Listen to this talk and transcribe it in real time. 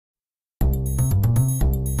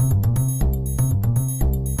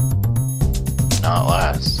not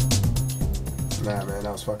last. Nah, man,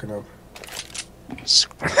 I was fucking up.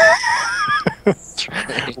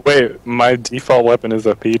 Wait, my default weapon is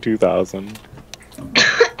a P2000.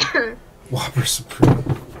 Whopper Supreme.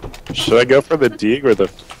 Should I go for the Deeg or the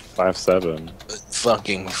 5.7?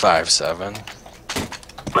 Fucking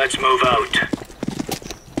 5.7. Let's move out.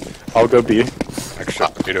 I'll go B. Extra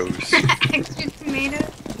potatoes. Extra tomatoes.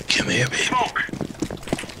 Give me a B. Smoke.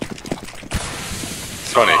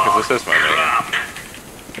 It's funny, because this is my name.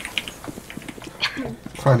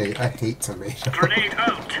 Funny, I hate tomato. Grenade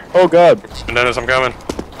out. Oh god, Bananas, I'm coming.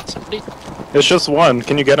 Somebody. it's just one.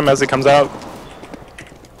 Can you get him as he comes out?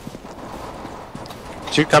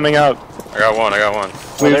 Shoot coming out. I got one, I got one.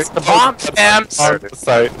 There's the bomb stamps! On the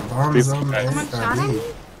site. Bombs on the Someone shot at me?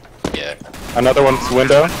 Yeah, Another one's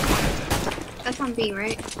window. That's on B,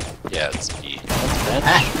 right? yeah, it's B.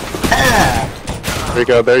 There you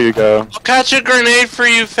go, there you go. I'll catch a grenade for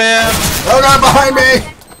you, fam! Oh god, behind me!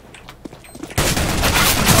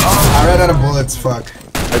 I ran out of bullets, fuck.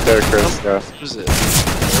 Right there, Chris, yeah. Who's it?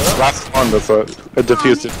 Last one, that's a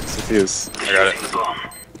diffuse, diffuse. I got it.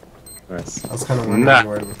 Nice. I was kind of wondering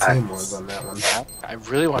where the team was on that one. I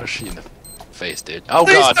really want to shoot you in the face, dude. Oh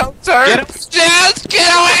Please god! don't turn. Get him! Just get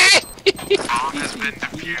away!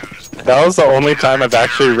 That was the only time I've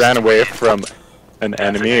actually ran away from an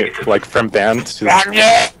enemy, like from band to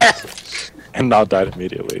and not died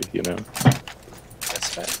immediately, you know.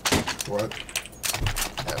 That's fine. What?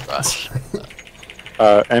 Oh gosh.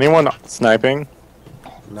 Anyone sniping?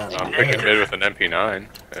 Not I'm picking mid with an MP9,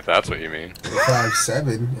 if that's what you mean.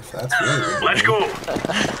 5.7, if that's really what Let's you go.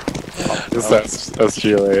 That's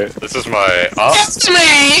GLA. This is my op. It's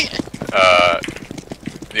me!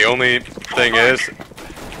 The only thing is, mean.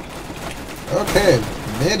 Okay,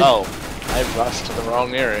 mid. Oh, I rushed to the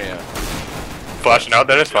wrong area. flashing out,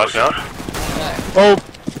 Dennis, flashing out. Oh,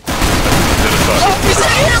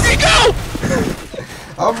 Here we go!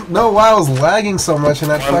 I don't know why I was lagging so much in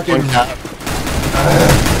that fucking...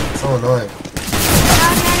 so annoying.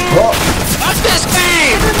 Oh, Fuck this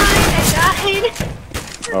game! Never mind, I died.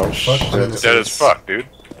 oh fuck shit. Genesis. Dead as fuck, dude.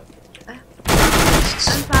 I'm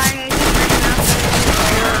sorry, I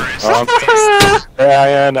just ran out.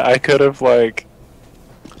 Ryan, I could have like.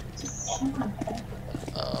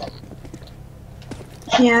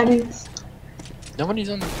 Yeah, it is. Nobody's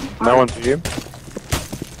on the... No one's you.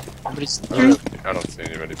 Nobody's... I don't see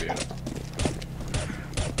anybody being up.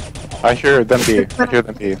 I hear them be. I hear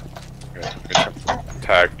them be.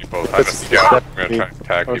 Tag people. I'm gonna scout. I'm gonna try and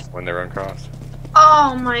tag people when they run across.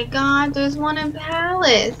 Oh my god, there's one in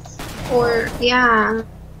Palace. Or, yeah.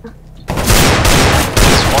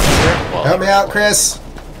 Help me out, Chris.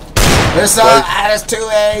 There's there's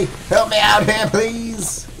 2A. Help me out here,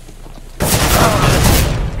 please.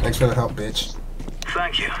 Thanks for the help, bitch.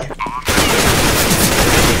 Thank you.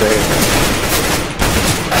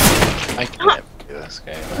 I can't do this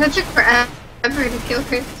game. That took forever to kill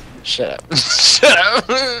Chris. Shut up. Shut up!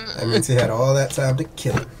 That means he had all that time to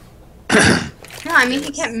kill him. No, I mean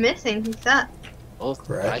he kept missing. He sucked. Well,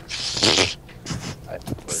 Right.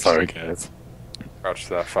 Sorry, guys. Crouch to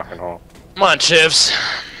that fucking hole. Come on, Chips.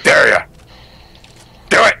 Dare ya!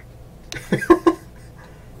 Do it!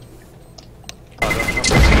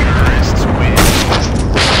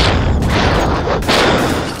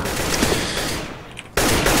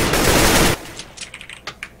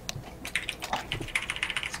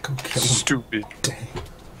 Let's go kill him. Stupid. Dang.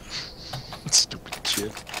 Stupid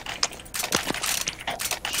shit.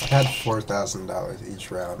 I had $4,000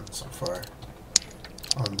 each round so far.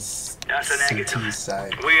 On That's a CT's negative.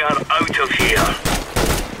 side. We are out of here.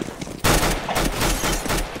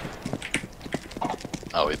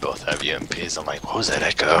 Oh, we both have UMPs. I'm like, what was that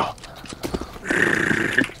echo?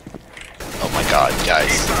 Oh my god,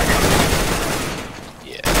 guys.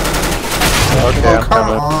 Yeah. Okay, Oh, I'm come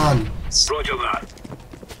coming. on! Roger that.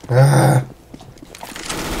 Ah,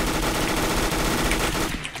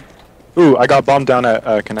 Ooh, I got bombed down at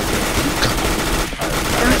connector.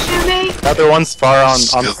 Don't shoot me. The other one's far on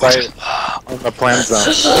site on the plant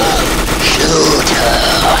zone.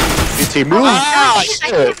 CT, move! Ah, I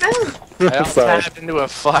can't move. I almost Sorry. tapped into a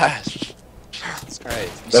flash. That's great.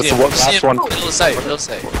 That's the last one. Middle sight, middle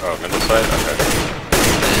sight. Oh, middle side? Okay.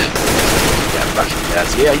 Yeah, fucking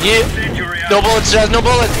yes. Yeah, yeah. Injury No bullets, Jazz, no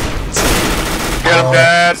bullets. Get him,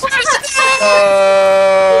 Dad!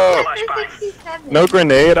 Oh! flashbang. 67. No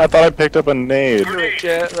grenade? I thought I picked up a nade. You're a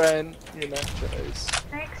jet, Ryan. You're not Jazz.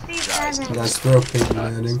 67. nice throw, Peyton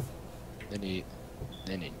Manning. Then he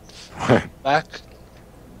back.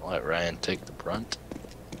 Let Ryan take the brunt.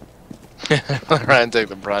 Let Ryan take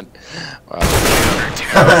the brunt. Wow.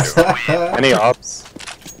 Any ops?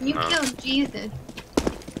 You killed Jesus.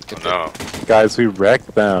 Get No. Guys, we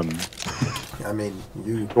wrecked them. I mean,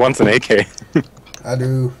 you. Who wants an AK? I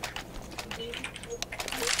do.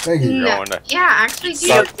 Thank you. No. Going to- Yeah, actually,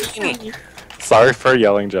 do. Sorry for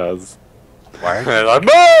yelling, Jazz. Why are you They're like,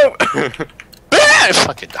 move!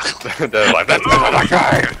 fucking dog? They're like, that's another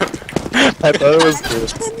guy! I thought it was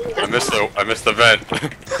good. I missed the vent.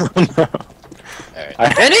 Oh no.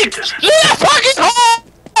 Alright. Benny! Fucking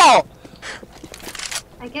hole!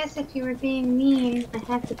 I guess if you were being mean, I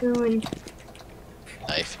have to go and.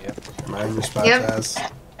 Knife you. Am I in your spot, Yep. Jazz?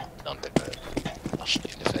 Don't do that. I'll shoot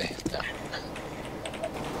you in the face. No.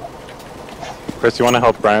 Chris, you want to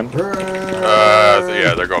help Brian?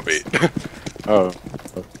 Yeah, they're gonna beat. Oh.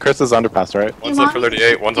 Chris is underpass, right? One's left for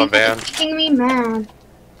 38, one's on van. It's making me mad.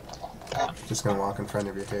 Just gonna walk in front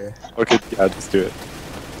of you here. Okay, yeah, just do it.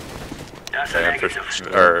 That's a Van negative.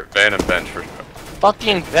 for, or van and bench for.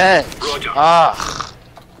 Fucking bench! Ah!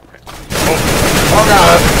 Oh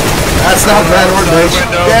god! That's not bad or bitch!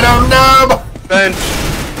 Get him, nub! Bench!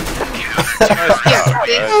 Nice job,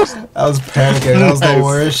 guys. I was panicking. That was the Nice.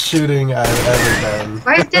 worst shooting I've ever done.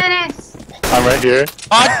 Where's Dennis? I'm right here.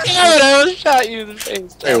 Oh damn it! I almost shot you in the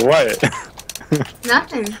face. Wait, what?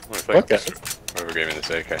 Nothing. Okay. Whoever gave me this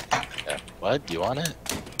AK. Yeah. What? Do you want it?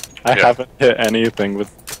 I Yeah. haven't hit anything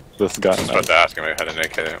with this gun. I was about to ask him if I had an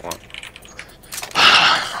AK I didn't want.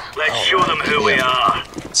 Let's show them who we are.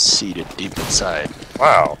 Seated deep inside.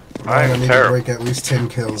 Wow. I I'm need to terrible. break at least 10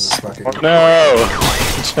 kills this fucking. Oh, no!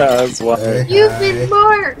 Jazz, why? Hey, You've hi. been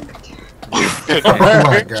marked. Oh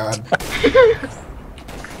my god.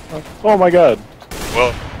 Oh my god.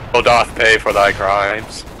 Well, doth pay for thy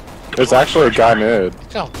crimes. There's actually a guy mid.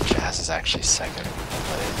 Look how Jazz is actually second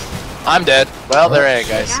place. I'm dead. Well, there ain't,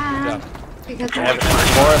 guys. Yeah. Good job. Because Have it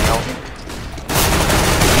more? No.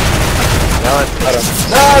 No,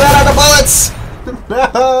 not on the bullets!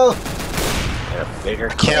 No! Bigger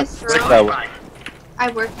Can't This break girl that one. I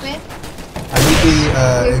work with, I need the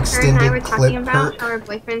her and I were extended talking clip about perk. how our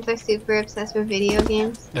boyfriends are super obsessed with video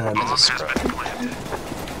games.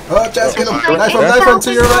 Oh, Jazz, get him! Like, Knife him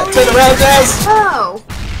to your right, turn around, Jazz! Oh!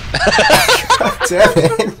 God damn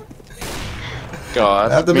it! I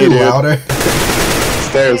God. have to Me, be dude. louder.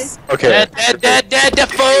 Stairs. Okay. Dead,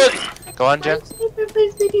 food! Go on, Jazz. My boyfriend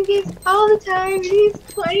plays video games all the time, and he's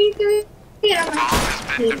 23. And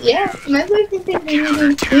I'm like, yeah, my boyfriend plays video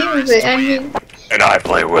games too, but I mean, And I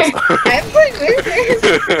play with them. I play with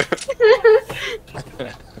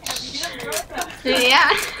her. Yeah.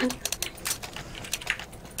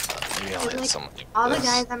 Maybe I'll hit someone. All the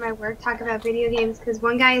guys at my work talk about video games because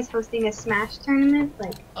one guy is hosting a Smash tournament,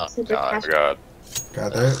 like Oh, Super God. Smash. God.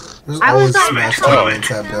 God, there's I was always like, Smash oh.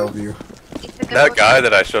 tournaments at Bellevue. That guy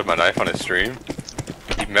that I showed my knife on his stream,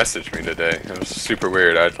 he messaged me today. It was super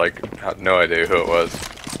weird. I'd like had no idea who it was.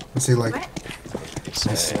 Is he like, What?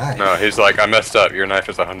 nice knife? No, he's like, I messed up. Your knife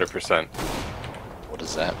is 100%. What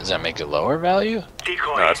is that? Does that make it lower value?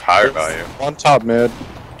 Decoy. No, it's higher value. One top mid.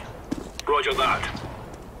 Roger that.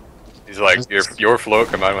 He's like, your flow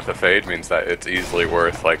combined with the fade means that it's easily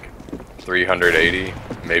worth like 380,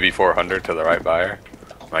 maybe 400 to the right buyer.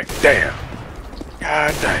 I'm like, damn.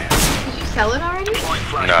 God damn. Did you sell it already? Point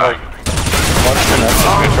flash. No. One connect.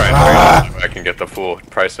 I'm gonna try and figure out if I can get the full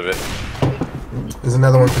price of it. There's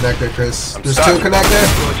another one connector, Chris. I'm There's stuck. two connector.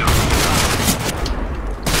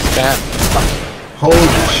 Bam. Holy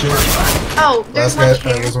shit. Oh, there's Last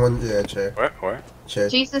one guy, chair. there's one, yeah, chair. Where? Chair.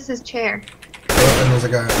 Jesus' chair. Oh, and there's a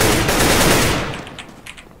guy.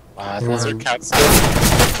 Wow, He that's wanted- Cat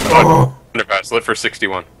Oh! Underpass, lit for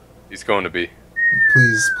 61. He's going to be.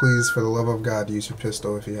 Please, for the love of God, use your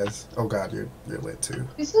pistol if he has. Oh God, you're lit too.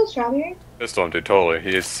 You still strawberry? Pistol him, dude, totally.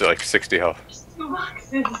 He is like 60 health.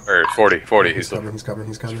 Boxes. Or 40. He's He's coming. He's coming.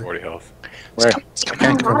 He's coming. 40 health. Where?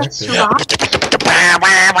 Oh, what? Straw?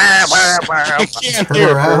 Turn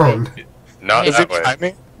around. Not Is that it way.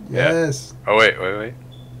 timing? Yeah. Yes. Oh, wait.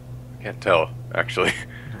 Can't tell, actually.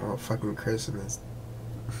 Oh, fucking Chris and this.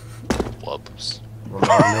 Whoops. Well, no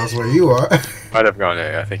one knows where you are. Might have gone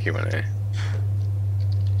A. I think he went A.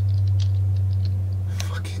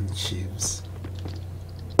 Fucking Jeeves.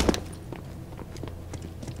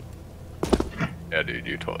 Yeah, dude,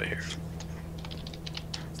 you totally here.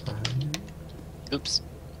 Oops.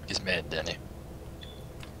 He's mad, Denny.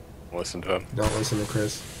 Listen to him. Don't listen to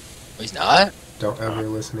Chris. He's not? Don't ever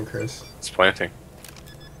listen to Chris. It's planting.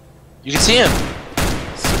 You can see him.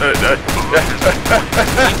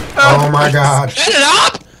 Oh my God. Shut it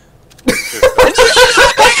up!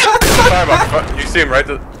 Firebox. You see him right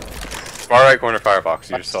the far right corner firebox.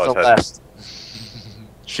 You just saw his head. Left.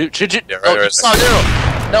 Shoot. Yeah, right, Oh, right you saw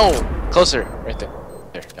zero. No. Closer. Right there.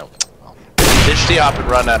 There. No. Oh. Ditch the op and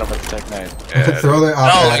run at him with the Tech 9. Yeah, Throw the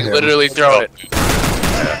op No, at like him. literally throw it.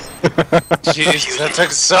 Jeez, that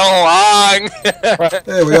took so long.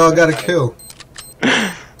 Hey, we all got a kill.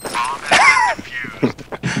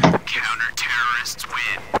 Counter-terrorists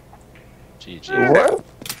win. GG. What?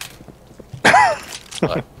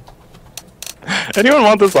 What? Anyone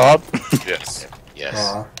want this op? yes. Yes.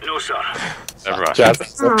 Aw. No, sir. Never mind.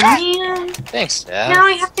 Jazz. Oh man. Thanks, Dad. Now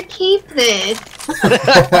I have to keep this.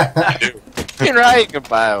 You're right. You can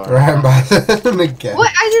buy one. Ryan by them again.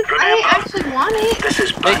 What? I actually want it. This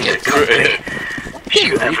is Make bandit it. company.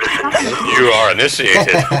 You You are initiated.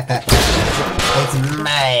 It's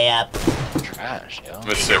my up. trash, yo. I'm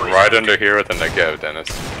gonna sit right under here with the Negev, Dennis.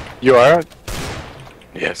 You are?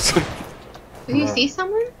 Yes. Do you see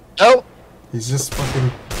someone? Oh. He's just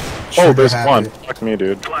fucking. Oh, sugar there's happy. one. Fuck me,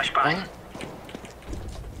 dude. Flashbang.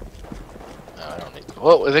 No, I don't need.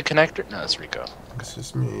 What was it? Connector? No, it's Rico. It's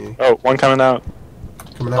just me. Oh, one coming out.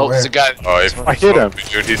 Coming out Oh, where? it's a guy. Oh, I hit him.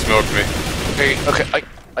 Dude, he smoked me. Okay,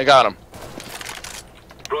 I got him.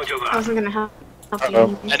 Roger I that. wasn't gonna help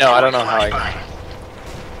Uh-oh. you. I know. I don't know how I got him.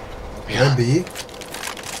 Could be.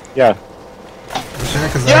 Yeah. You sure?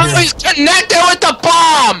 Cause Yo, I hear he's connected with the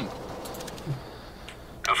bomb.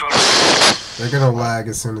 Affirmative. they're gonna lag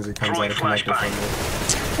as soon as he comes out of connector from me.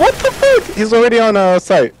 What the fuck? He's already on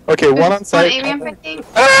site. Okay, one on site. One A-ramp, I think.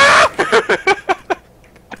 Oh,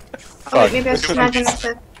 Fuck. wait, maybe I should imagine that's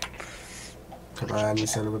a... Come on, you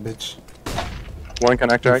son of a bitch. One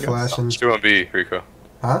connector, I Keep guess. flashing. 2 on B, Rico.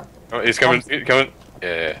 Huh? Oh, he's coming. He's coming.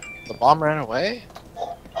 Yeah. The bomb ran away.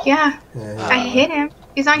 Yeah, Yeah, I hit him.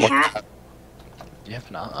 He's on cat. You have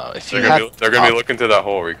not. Oh, if They're you gonna, had, they're gonna be looking to that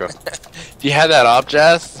hole, Rico. if you had that op,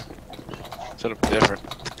 Jazz, should have been different.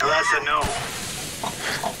 That's a no.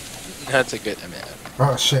 That's a good man.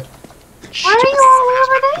 Oh shit. Why are you all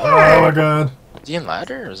over Oh there? my god. Is he in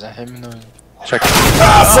ladder or is that him in the? Check.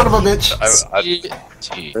 Ah, son of a bitch. I,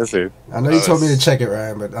 T. This dude. I know you told me to check it,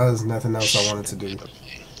 Ryan, but that was nothing else I wanted to do.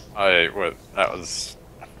 what? That was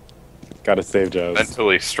Gotta save Jazz.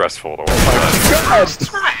 mentally stressful to watch.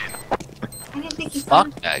 I didn't think you saw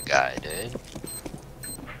Fuck that guy, dude.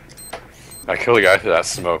 I killed a guy through that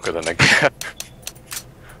smoke with a Negev.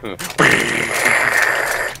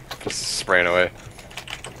 Just spraying away.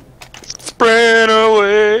 Spraying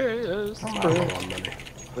away. I want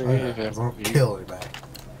money. Don't kill me back.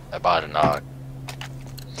 I bought a nog.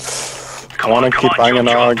 I want to keep buying a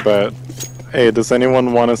nog, but hey, does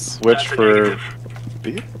anyone want to switch for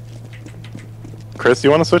B? Chris, you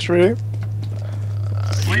want to switch for B? You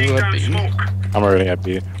Laying would down be. smoke. I'm already at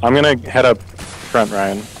B. I'm gonna head up front,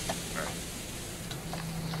 Ryan.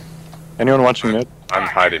 Anyone watching mid? I'm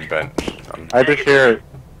hiding bench. I just hear.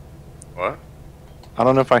 What? I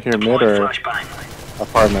don't know if I hear mid or Flashbang.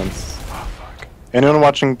 apartments. Oh, fuck. Anyone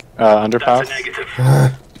watching That's a underpass? negative.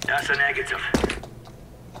 That's a negative.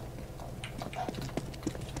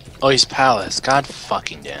 Oh, he's Palace. God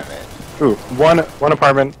fucking damn it. Ooh, one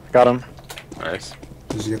apartment. Got him. Nice.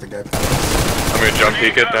 Did you get the guy? I'm gonna jump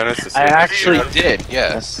peek it, Dennis, to see I if actually see it. did.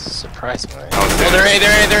 Yes, surprisingly. Oh, Oh, they're A,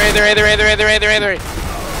 they're A, they're A, they're A, they're A, they're A, they're A, they're A, they're A.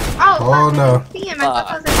 Oh, Oh, fuck, I no. didn't see him. I thought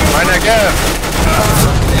that was a Why not go?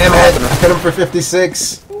 Damn it! I hit him for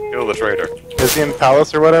 56. Kill the traitor. Is he in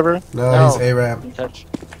Palace or whatever? No, No. he's A-Ramp. Touch.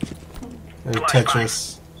 They're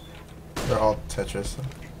Tetris. They're all Tetris.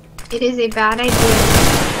 It is a bad idea to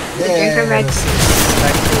drink a red this-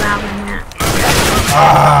 too loud in that.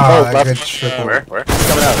 Ah, Oh, that left. good triple. Where? Where?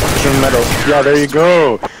 Coming out. Push in the middle. Yeah, there you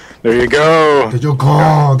go. There you go. Get your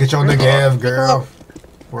go. Get your Negev, girl.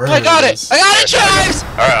 Wherever I got it! is. I got it, Chives!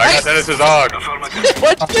 Alright, I got Dennis's dog. Affirmative.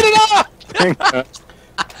 What? Get it off!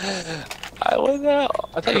 I was out.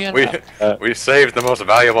 I thought you had We saved the most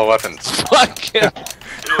valuable weapons. Fuck him.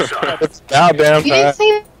 No, sir. It's now damn You didn't fast.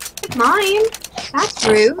 say mine. That's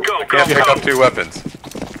rude. Go, go, Can't pick go. up 2 weapons.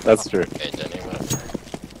 That's true. Okay, Denny, whatever.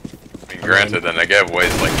 I mean, granted, the Negev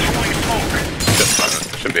weighs like Throwing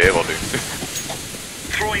smoke. should be able to.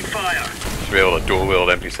 Throwing fire. Should be able to dual wield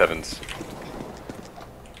MP7s.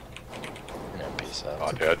 Peace out.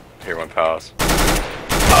 Oh, dude, here one Palace.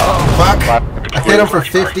 Fuck. I hit him for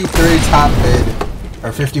 53 top mid.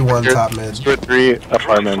 Or 51 top mid. Here 3 Throwing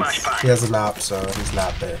apartments. flashbang. He has an op, so he's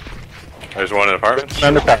not there. There's one in apartments.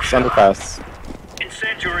 Underpass, underpass.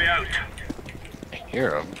 Incendiary out. I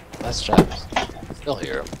hear him. That's Chives. Still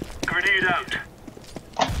hear him. Grenade out.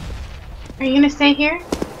 Are you gonna stay here?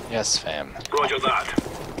 Yes, fam. Roger that.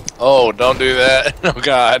 Oh, don't do that. Oh,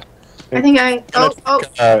 God. I think I.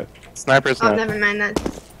 Oh. Sniper's Oh, now. never mind. That's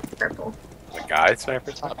purple. The guy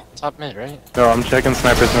sniper. Top mid, right? No, I'm checking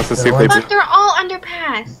snipers now to see if they Look, they're all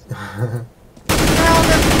underpass.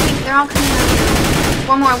 They're all coming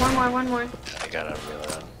out now. One more. gotta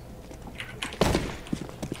reload.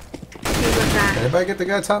 Anybody get the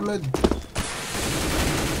guy top mid?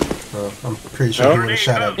 Oh, I'm pretty sure he would have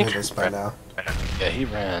shot at Davis by now. Yeah, he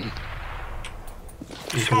ran.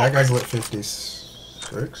 Because that guy's lit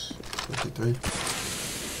 56, 53.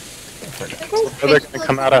 So they're gonna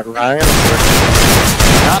come out at Ryan.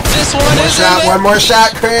 Not this one, is it? One more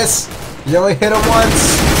shot, Chris! You only hit him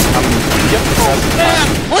once! Man,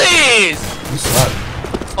 please! You suck.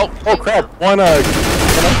 Oh crap! One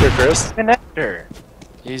connector, Chris. Connector.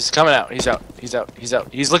 He's coming out. He's out. He's out. He's out.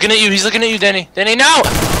 He's looking at you. He's looking at you, Danny. Danny, no!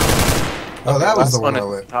 Oh, that was the one I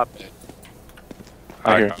lit. Top.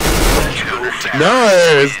 I hear.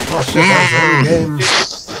 Nice! Oh shit, that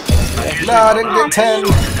was the game. No, I didn't get 10.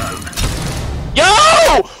 Yo!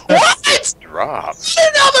 What? Drop.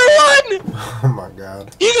 Another one! Oh my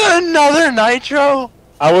god. You got another nitro?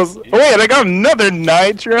 Wait, I got another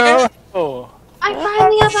nitro! Oh. I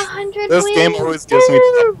finally have 100 This wins. game always gives me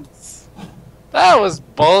problems. That was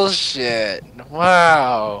bullshit.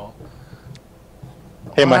 Wow.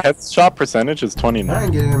 Hey, my headshot percentage is I 29.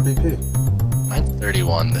 ain't getting MVP. Mine's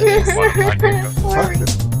 31 then. Well,